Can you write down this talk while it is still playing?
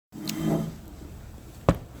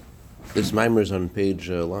This mimer is on page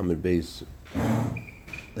Lamed Beis.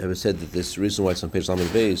 I have said that this reason why it's on page Lamed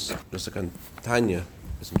Beis, just like on Tanya,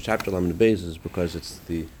 it's in chapter Lamed Beis, is because it's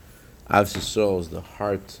the Av Yisrael is the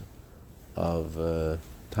heart of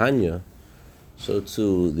Tanya. So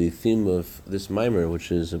too, the theme of this mimer,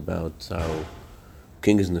 which is about how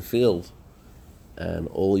king is in the field and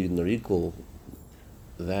all Yidden are equal,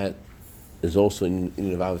 that is also in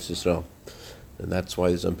Av Yisrael. And that's why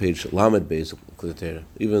it's on page Lamed Beis,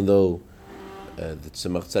 even though the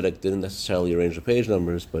Tzemach Tzedek didn't necessarily arrange the page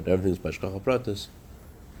numbers, but everything's by Shkacha Pratis,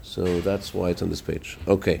 so that's why it's on this page.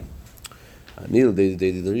 Okay. Ani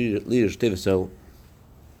Ledodi,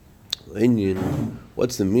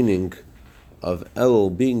 what's the meaning of El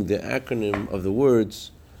being the acronym of the words,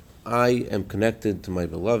 I am connected to my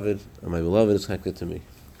beloved, and my beloved is connected to me?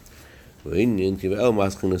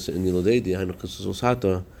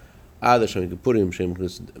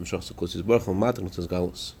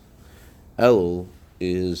 El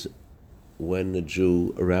is when the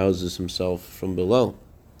Jew arouses himself from below,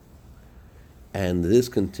 and this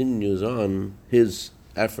continues on his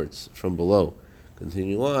efforts from below,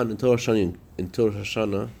 continue on until Rosh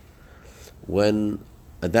Hashanah, when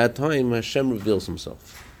at that time Hashem reveals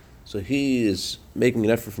himself. So he is making an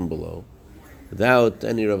effort from below, without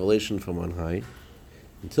any revelation from on high,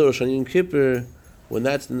 until Rosh Hashanah Kippur, when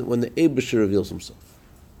the Eibusher reveals himself.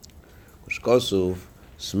 So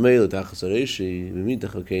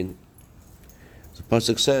the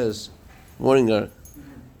pasuk says, morning,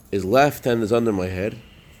 his left hand is under my head,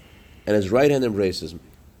 and his right hand embraces me.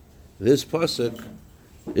 This pasuk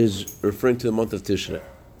is referring to the month of Tishrei.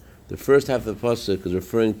 The first half of the pasuk is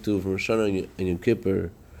referring to from Rosh Hashanah and Yom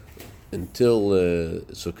Kippur until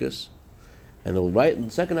Sukkot, and the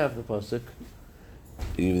second half of the pasuk,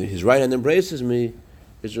 his right hand embraces me,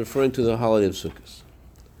 is referring to the holiday of Sukkot.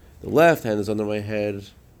 The left hand is under my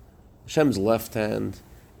head. Hashem's left hand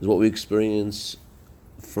is what we experience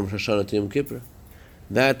from Shoshana to Yom Kippur.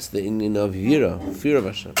 That's the inyan of Yira, fear of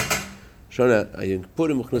Hashem. From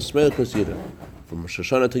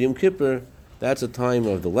Shoshana to Yom Kippur, that's a time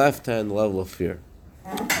of the left hand, the level of fear.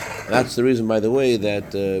 That's the reason, by the way,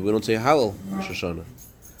 that we don't say Hallel Shoshana. It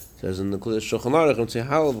says in the Shulchan Aruch, don't say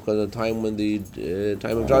Hallel because of the time when the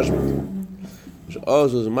time of judgment.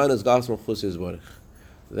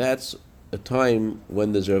 That's a time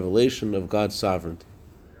when there's a revelation of God's sovereignty.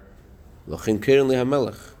 And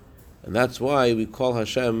that's why we call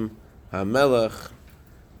Hashem HaMelech,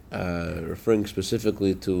 referring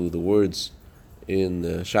specifically to the words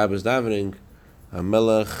in Shabbos davening,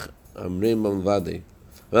 HaMelech Amrim Bamvadi.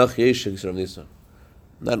 We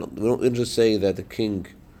don't just say that the king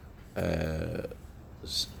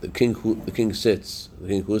sits, the king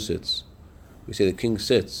who sits. We say the king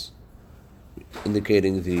sits,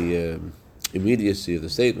 indicating the immediacy of the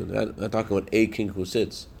statement. We're not talking about a king who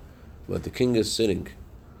sits, but the king is sitting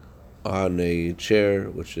on a chair,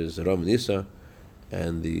 which is Ram Nisa,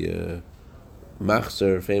 and the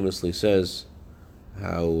Machzer famously says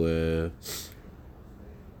how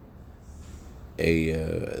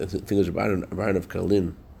I think it was a Baron of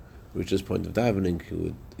Kalin, which is point of davening.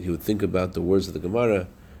 He would think about the words of the Gemara.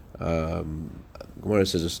 Gemara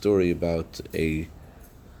says a story about a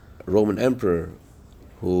Roman emperor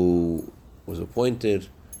who was appointed,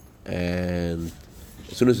 and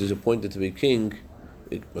as soon as he's appointed to be king,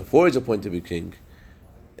 before he's appointed to be king,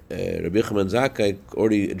 Rabbi Yochanan Zakkai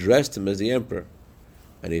already addressed him as the emperor,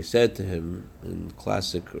 and he said to him in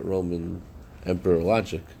classic Roman emperor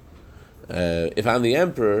logic, if I'm the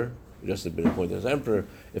emperor, you just have been appointed as emperor,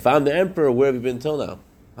 if I'm the emperor, where have you been till now?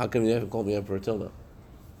 How come you haven't called me emperor till now?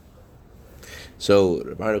 So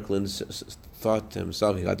Rabbi Klin thought to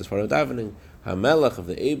himself, he got this part of davening, HaMelech of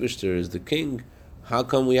the Eibishter is the king, how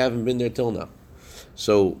come we haven't been there till now?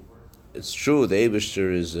 So it's true, the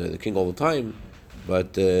Eibishter is the king all the time,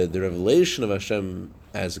 but the revelation of Hashem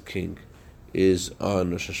as a king is on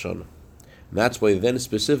Rosh Hashanah. And that's why then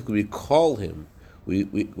specifically we call him,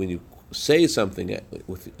 when you say something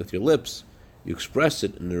with your lips, you express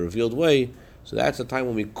it in a revealed way, so that's the time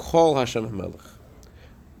when we call Hashem HaMelech.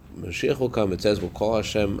 Mashiach will come, it says we'll call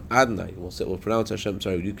Hashem Adonai, we'll pronounce Hashem,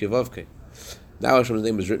 Yud Kei Vav Kei. Now Hashem's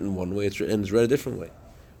name is written one way, it's read a different way.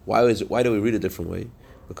 Why do we read a different way?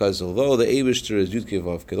 Because although the Eibishter is Yud Kei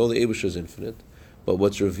Vav Kei, although the Eibishter is infinite, but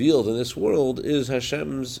what's revealed in this world is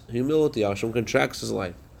Hashem's humility. Hashem contracts his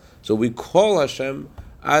life. So we call Hashem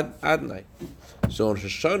Adonai. So on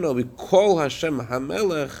Shoshana we call Hashem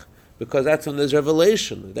HaMelech because that's when there's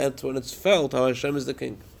revelation. That's when it's felt how Hashem is the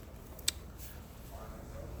king.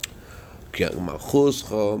 By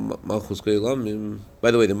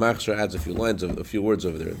the way, the Machshir adds a few words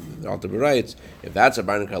over there. The Alter writes, if that's a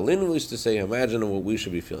Barnei Kalin we used to say, imagine what we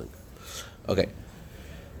should be feeling. Okay,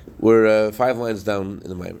 we're 5 lines down in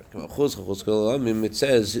the Maimer. It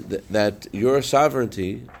says that your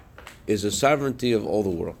sovereignty is a sovereignty of all the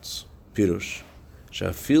worlds. Pirush.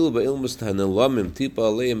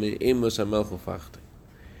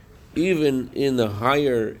 Even in the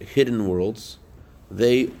higher hidden worlds,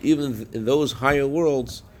 even in those higher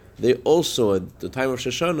worlds, they also, at the time of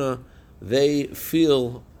Shoshana, they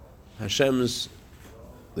feel they feel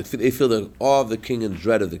the awe of the king and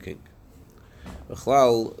dread of the king.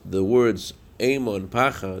 The words Ema and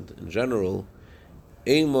Pachad in general,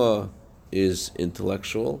 Ema is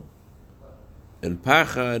intellectual, and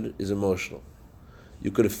Pachad is emotional. You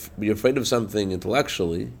could be afraid of something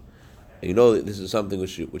intellectually, and you know that this is something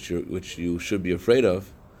which you should be afraid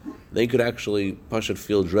of. Then you could actually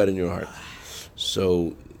feel dread in your heart.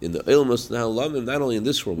 So in the ilmus now, not only in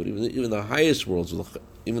this world, but even the highest worlds,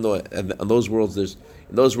 even though in those worlds there's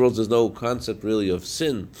no concept really of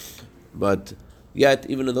sin, but yet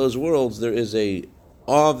even in those worlds there is a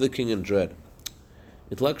awe of the king and dread.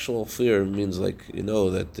 Intellectual fear means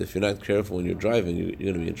that if you're not careful when you're driving, you're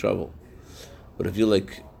going to be in trouble. But if you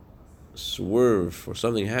swerve or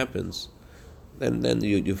something happens, then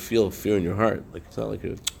you feel fear in your heart. It's not like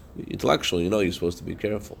you're intellectual. You're supposed to be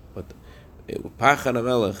careful. But Pachad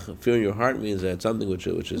HaMelech, fear in your heart, means that it's something which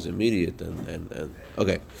is immediate and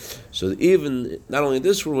okay. So even not only in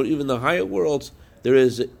this world, but even the higher worlds, there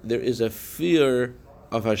is a fear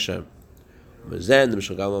of Hashem. From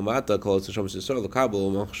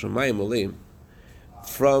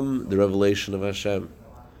the revelation of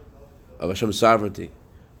Hashem's sovereignty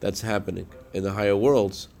that's happening in the higher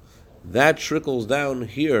worlds, that trickles down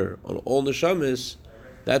here on all neshamis.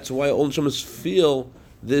 That's why all neshamis feel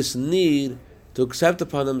this need to accept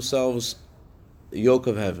upon themselves the yoke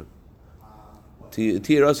of heaven. And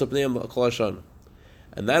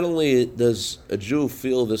not only does a Jew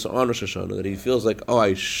feel this on Rosh Hashanah, that he feels like,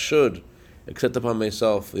 I should accept upon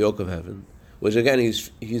myself the yoke of heaven, which again,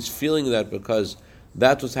 he's feeling that because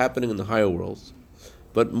that's what's happening in the higher worlds.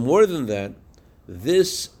 But more than that,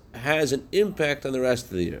 this has an impact on the rest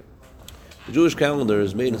of the year. The Jewish calendar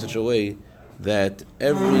is made in such a way that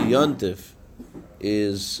every yontif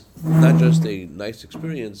is not just a nice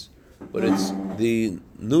experience, but it's the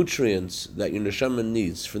nutrients that your neshama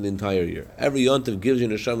needs for the entire year. Every yontif gives your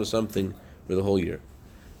neshama something for the whole year.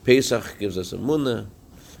 Pesach gives us a munah,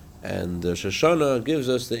 and Shoshana gives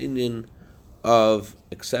us the Indian of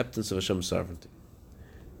acceptance of Hashem's sovereignty.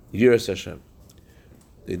 Yiras Hashem.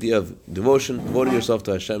 The idea of devoting yourself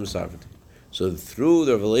to Hashem's sovereignty. So through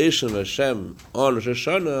the revelation of Hashem on Rosh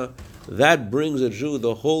Hashanah, that brings a Jew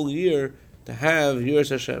the whole year to have Yiras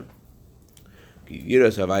Hashem. A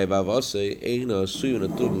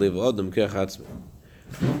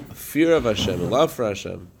fear of Hashem, a love for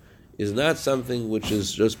Hashem, is not something which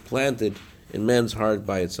is just planted in man's heart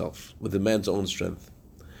by itself, with the man's own strength.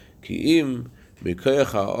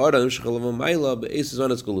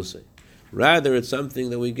 Rather, it's something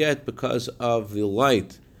that we get because of the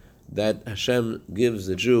light that Hashem gives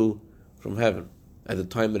the Jew from heaven at the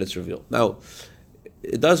time that it's revealed. Now,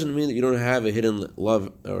 it doesn't mean that you don't have a hidden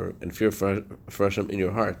love and fear for Hashem in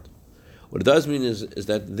your heart. What it does mean is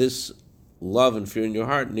that this love and fear in your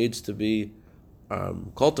heart needs to be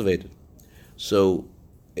cultivated. So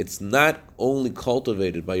it's not only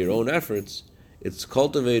cultivated by your own efforts, it's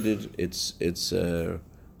cultivated, it's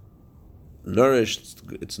nourished,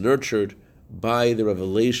 it's nurtured by the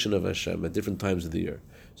revelation of Hashem at different times of the year.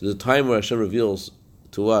 So there's a time where Hashem reveals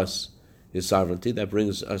to us His sovereignty, that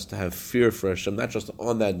brings us to have fear for Hashem, not just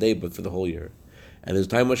on that day, but for the whole year. And there's a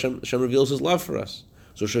time where Hashem reveals His love for us.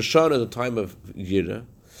 So Shoshana is a time of Yira,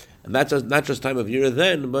 and that's not just time of Yira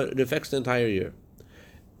then, but it affects the entire year.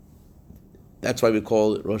 That's why we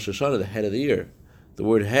call Rosh Hashanah the head of the year. The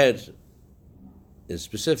word head is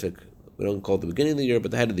specific. We don't call it the beginning of the year,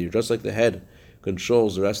 but the head of the year. Just like the head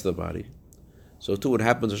controls the rest of the body, so too what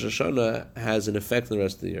happens in Rosh Hashanah has an effect on the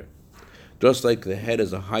rest of the year. Just like the head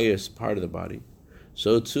is the highest part of the body,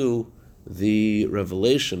 so too the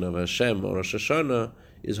revelation of Hashem on Rosh Hashanah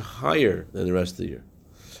is higher than the rest of the year.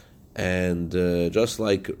 And just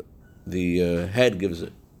like the head gives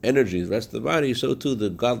energy to the rest of the body, so too the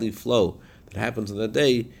godly flow that happens on that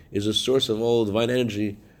day is a source of all divine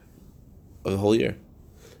energy of the whole year.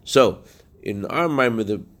 So, in our mind,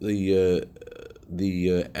 the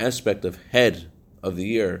aspect of head of the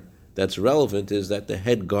year that's relevant is that the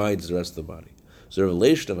head guides the rest of the body. So the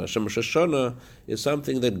revelation of Hashem Rosh Hashanah is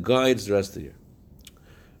something that guides the rest of the year.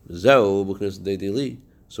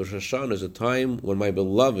 So Rosh Hashanah is a time when my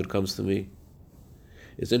beloved comes to me.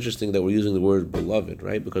 It's interesting that we're using the word beloved,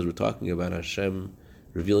 right? Because we're talking about Hashem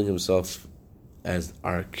revealing Himself as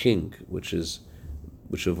our King, which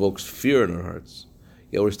evokes fear in our hearts.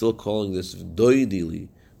 Yet we're still calling this doidili,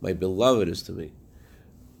 my beloved is to me.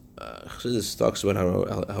 Chassidus talks about how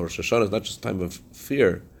Rosh Hashanah is not just a time of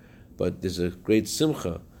fear, but there's a great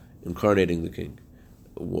simcha incarnating the King.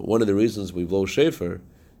 One of the reasons we blow shofar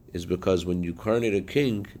is because when you incarnate a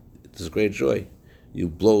king, there's great joy. You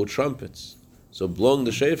blow trumpets. So blowing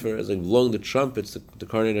the shofar is like blowing the trumpets to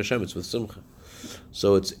incarnate Hashem. It's with simcha.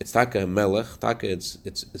 So it's taka melech, taka it's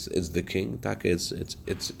the king, taka it's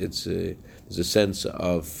there's a sense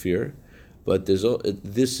of fear, but this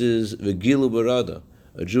is v'gilu barada.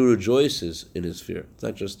 A Jew rejoices in his fear. It's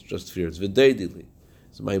not just fear. It's v'deidili.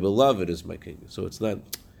 It's my beloved is my king. So it's not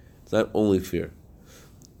only fear.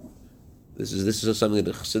 This is something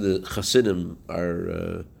that the Chassidim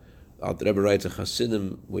are. The Rebbe writes, a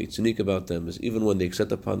Chassidim, what's unique about them is even when they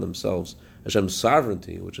accept upon themselves Hashem's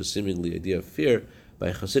sovereignty, which is seemingly the idea of fear,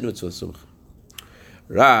 by Chassidim it's with simcha.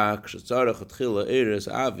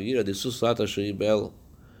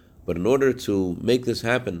 But in order to make this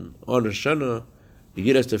happen on Rosh Hashanah, the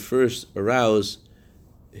Yid has to first arouse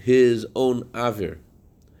his own avir.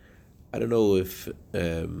 I don't know if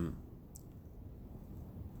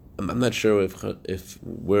I'm not sure if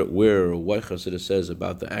where or what Chassidus says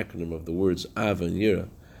about the acronym of the words Av and Yira,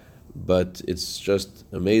 but it's just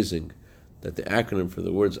amazing that the acronym for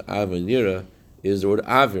the words Av and Yira is the word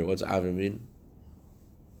Avir. What's Avir mean?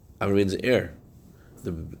 Avir means air.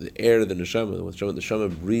 The air of the neshama. The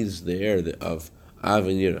neshama breathes the air of Av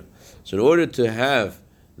and Yira. So in order to have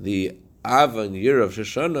the Av and Yira of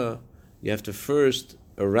Shoshana, you have to first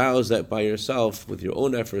arouse that by yourself with your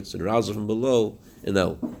own efforts and arouse it from below in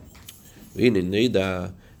El. It's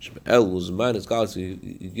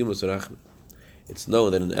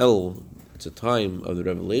known that in El, it's a time of the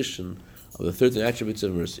revelation of the 13 attributes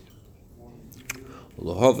of mercy.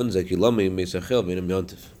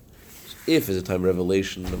 If it's a time of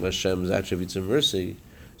revelation of Hashem's attributes of mercy,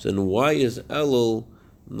 so then why is Elul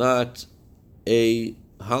not a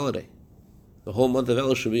holiday? The whole month of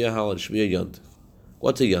Elul should be a holiday, should be a yontif.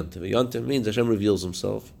 What's a yontif? A yontif means Hashem reveals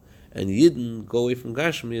Himself, and Yidden go away from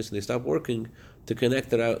Gashmias and they stop working to connect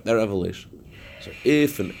that revelation. So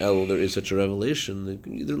if in El there is such a revelation,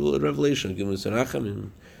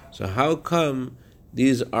 so how come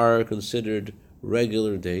these are considered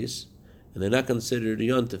regular days and they're not considered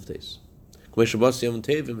yontif days? Shabbos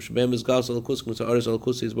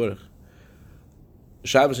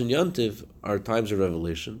and Yontif are times of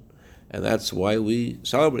revelation, and that's why we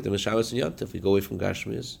celebrate them as Shabbos and Yontif. We go away from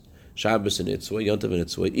Gashmias, Shabbos in its way, Yontif in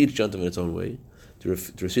its way, each Yontif in its own way, to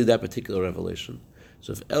receive that particular revelation.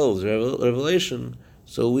 So if El is revelation,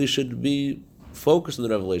 so we should be focused on the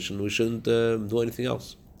revelation. We shouldn't do anything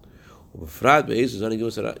else.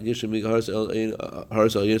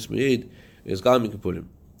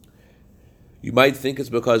 You might think it's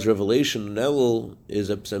because revelation in Elul is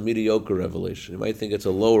a mediocre revelation. You might think it's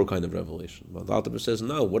a lower kind of revelation. But the Alter says,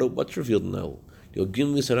 no, what's revealed in Elul? You'll give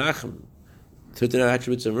me Sarachim, 39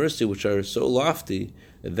 attributes of mercy, which are so lofty,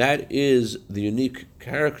 that is the unique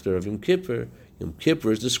character of Yom Kippur. Yom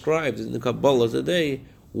Kippur is described in the Kabbalah as the day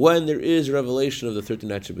when there is revelation of the 13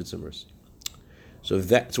 attributes of mercy. So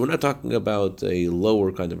we're not talking about a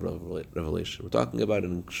lower kind of revelation. We're talking about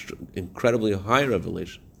an incredibly high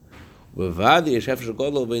revelation. And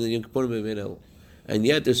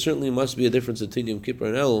yet there certainly must be a difference between Yom Kippur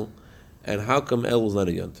and El, and how come El is not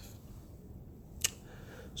a Yontif?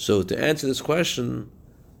 So to answer this question,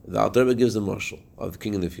 the Alter Rebbe gives the mashal of the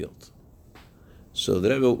king in the field. So the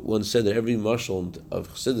Rebbe once said that every mashal of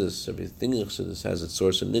Chassidus, everything in Chassidus has its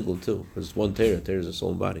source in Nigel too, because it's one Torah. Torah is a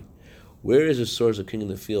soul and body. Where is the source of king in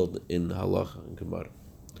the field in Halacha and Gemara?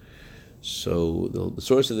 So the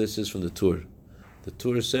source of this is from the Tur. The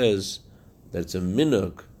Tur says that it's a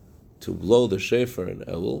minhag to blow the shofar in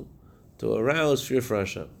Elul to arouse fear for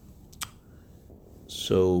Hashem.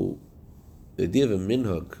 So the idea of a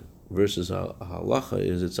minhag versus a halacha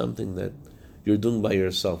is it's something that you're doing by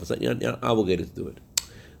yourself. It's not, you're not obligated to do it.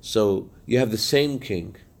 So you have the same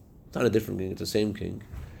king. It's not a different king, it's the same king.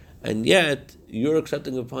 And yet you're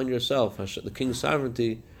accepting upon yourself the king's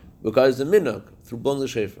sovereignty because the minhag, through blowing the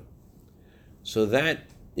shofar. So that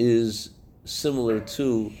is similar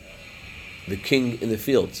to the king in the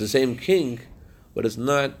field. It's the same king, but it's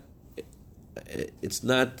not a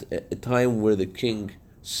time where the king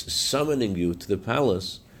summoning you to the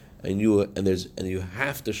palace and you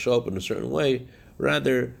have to show up in a certain way.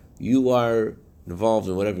 Rather, you are involved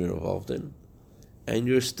in whatever you're involved in, and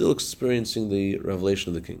you're still experiencing the revelation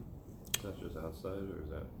of the king. That's just outside, or is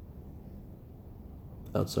that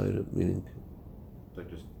Outside of meaning? like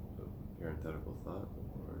just a parenthetical thought,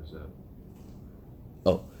 or is that?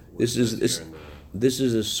 Oh, this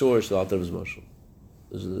is a source of Alter Rebbe's mashal.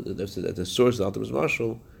 The source of Alter Rebbe's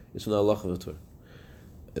mashal is from the halacha of the Torah.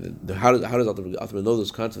 How does Alter Rebbe know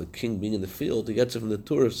this concept of the king being in the field? He gets it from the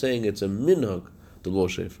Torah saying it's a minhag to blow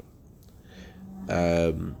shofar.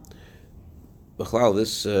 This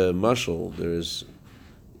mashal,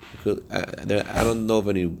 I don't know of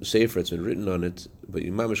any sefer that's been written on it, but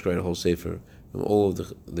you might write a whole sefer from all of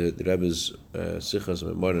the Rebbe's sichas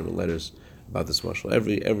and memorim and letters about this mashal.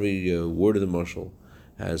 Every word of the mashal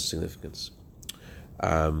has significance.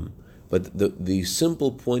 But the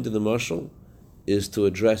simple point of the mashal is to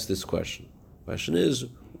address this question. The question is,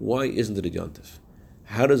 why isn't it a yontif?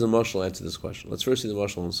 How does the mashal answer this question? Let's first see the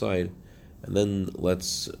mashal inside, and then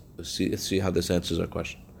let's see how this answers our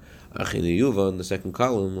question. Achini Yuva, in the second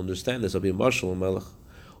column, understand this. I'll be a mashal and melech.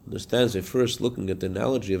 Understands by first looking at the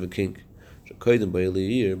analogy of a king.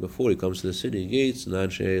 Before he comes to the city gates,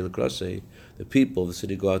 the people of the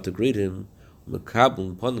city go out to greet him, and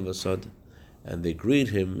they greet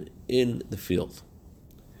him in the field.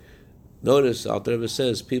 Notice, Alter Rebbe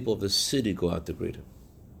says, people of the city go out to greet him.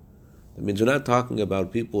 That means we're not talking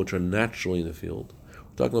about people which are naturally in the field.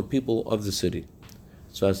 We're talking about people of the city.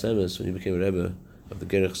 Sfas Emes, when he became a Rebbe of the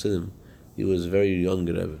Gerech Sidim, he was a very young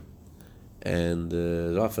Rebbe. And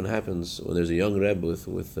it often happens when there's a young Rebbe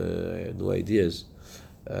with new ideas,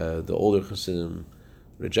 the older Chassidim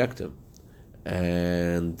reject him.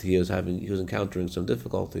 And he was encountering some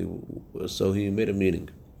difficulty, so he made a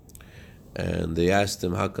meeting. And they asked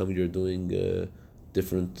him, how come you're doing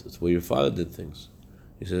different the way your father did things?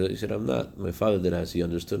 He said, I'm not. My father did as he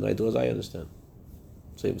understood, and I do as I understand.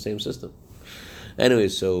 Same system. Anyway,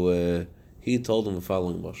 so he told them the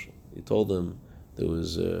following mashal. He told them there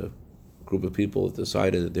was a group of people that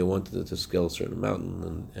decided that they wanted to scale a certain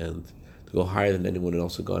mountain and to go higher than anyone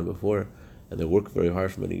else had gone before. And they worked very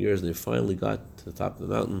hard for many years, and they finally got to the top of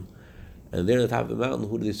the mountain. And there at the top of the mountain,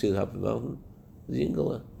 who did they see at the top of the mountain? The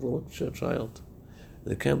Yingala, little child.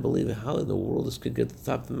 And they can't believe it. How in the world this kid get to the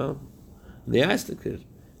top of the mountain? And they asked the kid,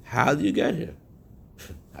 how did you get here?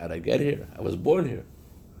 How did I get here? I was born here.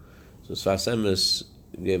 So Sfas Emes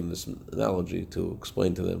gave him this analogy to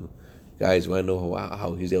explain to them, guys, you want to know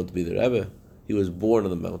how he's able to be the Rebbe? He was born on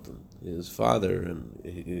the mountain. His father and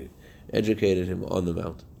he educated him on the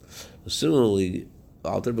mountain. Similarly,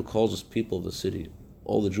 Alter Rebbe calls us people of the city.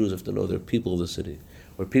 All the Jews have to know they're people of the city.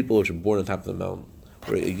 We're people which are born on top of the mountain.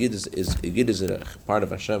 Where a Yid is a part of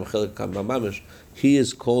Hashem, he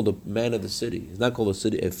is called a man of the city. He's not called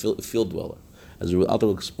a field dweller. As Alter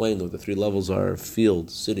Rebbe explained, what the three levels are: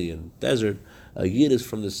 field, city, and desert. A Yid is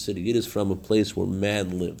from the city. Yid is from a place where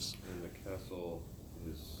man lives. And the castle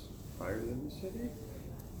is higher than the city?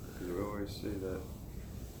 Because we always say that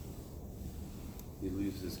he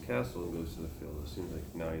leaves his castle and goes to the field. It seems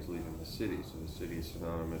like now he's leaving the city, so the city is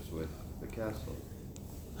synonymous with the castle.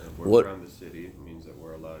 And if we're around the city, it means that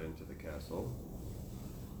we're allowed into the castle.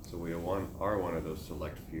 So we are one of those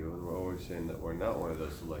select few, and we're always saying that we're not one of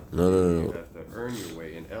those select few. No. You have to earn your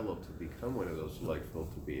way in Elul to become one of those select few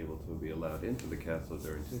to be able to be allowed into the castle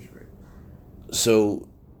during Tishrei. So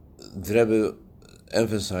the Rebbe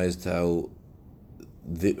emphasized how,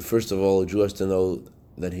 first of all, a Jew has to know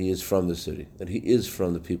that he is from the city, that he is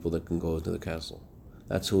from the people that can go into the castle.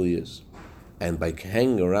 That's who he is. And by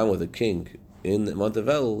hanging around with a king in the month of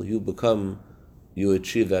Elul, you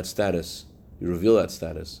achieve that status. You reveal that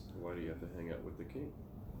status. Why do you have to hang out with the king?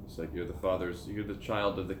 It's like you're the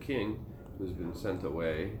child of the king who's been sent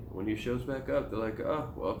away. When he shows back up, they're like,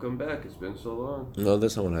 welcome back. It's been so long. No,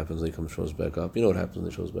 that's not what happens when he shows back up. You know what happens when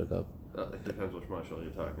he shows back up? It depends which mashal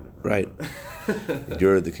you're talking about. Right.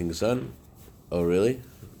 You're the king's son? Oh, really?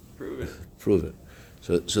 Prove it.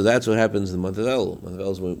 So that's what happens in the month of Elul. Month of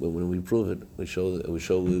Elul is when we prove it. We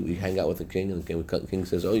hang out with the king, and the king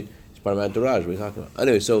says, "Oh, he's part of my entourage." What are you talking about?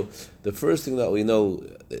 Anyway, so the first thing that we know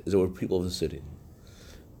is that we're people of the city.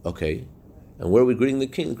 Okay, and where are we greeting the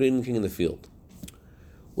king? Greeting the king in the field.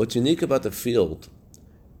 What's unique about the field?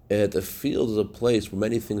 The field is a place where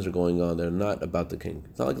many things are going on that are not about the king.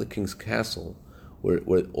 It's not like the king's castle, where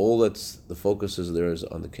all that's the focus is there is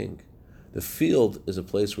on the king. The field is a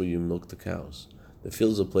place where you milk the cows. The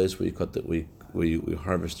field is a place where you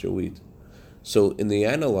harvest your wheat. So in the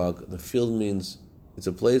analog, the field means it's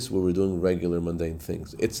a place where we're doing regular mundane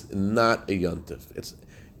things. It's not a yontif.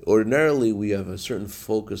 Ordinarily we have a certain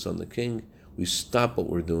focus on the king. We stop what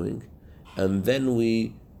we're doing, and then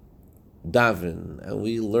we daven and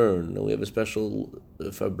we learn, and we have a special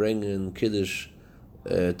farbrengen kiddush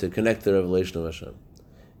to connect the revelation of Hashem.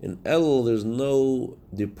 In Elul, there's no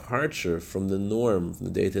departure from the norm, from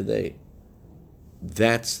the day to day.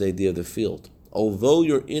 That's the idea of the field. Although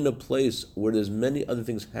you're in a place where there's many other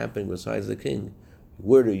things happening besides the king,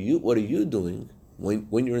 what are you doing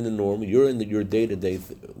when you're in the norm? You're in your day-to-day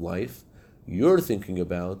life. You're thinking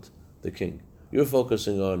about the king. You're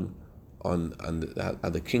focusing on how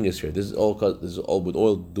the king is here. This is all with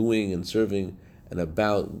all doing and serving and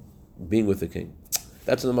about being with the king.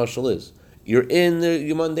 That's what the mashal is. You're in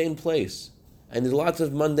your mundane place, and there's lots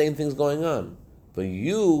of mundane things going on. But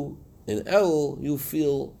you, in El, you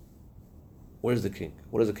feel, where's the king?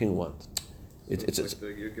 What does the king want? It's like the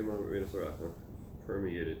Yom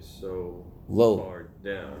permeated so low, far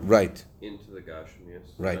down, right, into the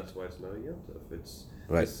Gashmias. Right. That's why it's not a Yom Tov. It's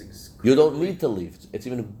right. You don't need to leave. It's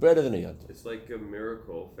even better than a Yom Tov. It's like a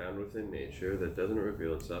miracle found within nature that doesn't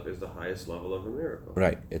reveal itself is the highest level of a miracle.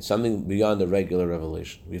 Right. It's something beyond the regular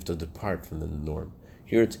revelation. We have to depart from the norm.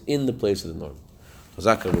 Here it's in the place of the norm.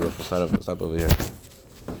 Stop over here.